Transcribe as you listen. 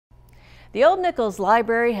The Old Nichols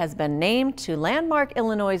Library has been named to Landmark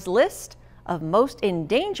Illinois' list of most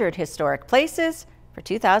endangered historic places for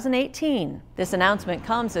 2018. This announcement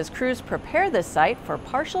comes as crews prepare the site for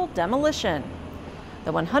partial demolition.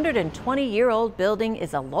 The 120-year-old building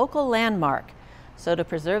is a local landmark, so to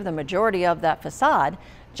preserve the majority of that facade,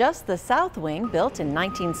 just the south wing, built in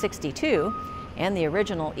 1962, and the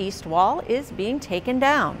original east wall is being taken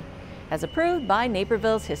down, as approved by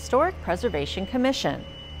Naperville's Historic Preservation Commission.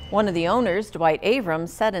 One of the owners, Dwight Avram,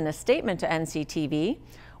 said in a statement to NCTV,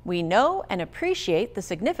 "We know and appreciate the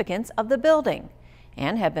significance of the building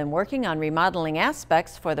and have been working on remodeling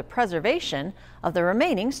aspects for the preservation of the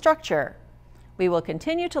remaining structure. We will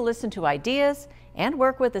continue to listen to ideas and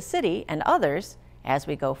work with the city and others as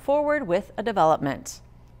we go forward with a development."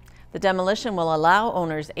 The demolition will allow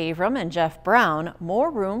owners Avram and Jeff Brown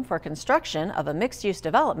more room for construction of a mixed-use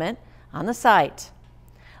development on the site.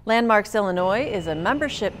 Landmarks Illinois is a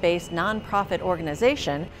membership-based nonprofit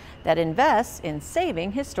organization that invests in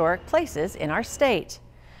saving historic places in our state.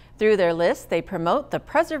 Through their list, they promote the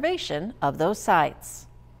preservation of those sites.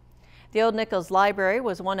 The Old Nichols Library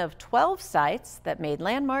was one of 12 sites that made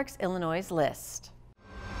Landmarks Illinois' list.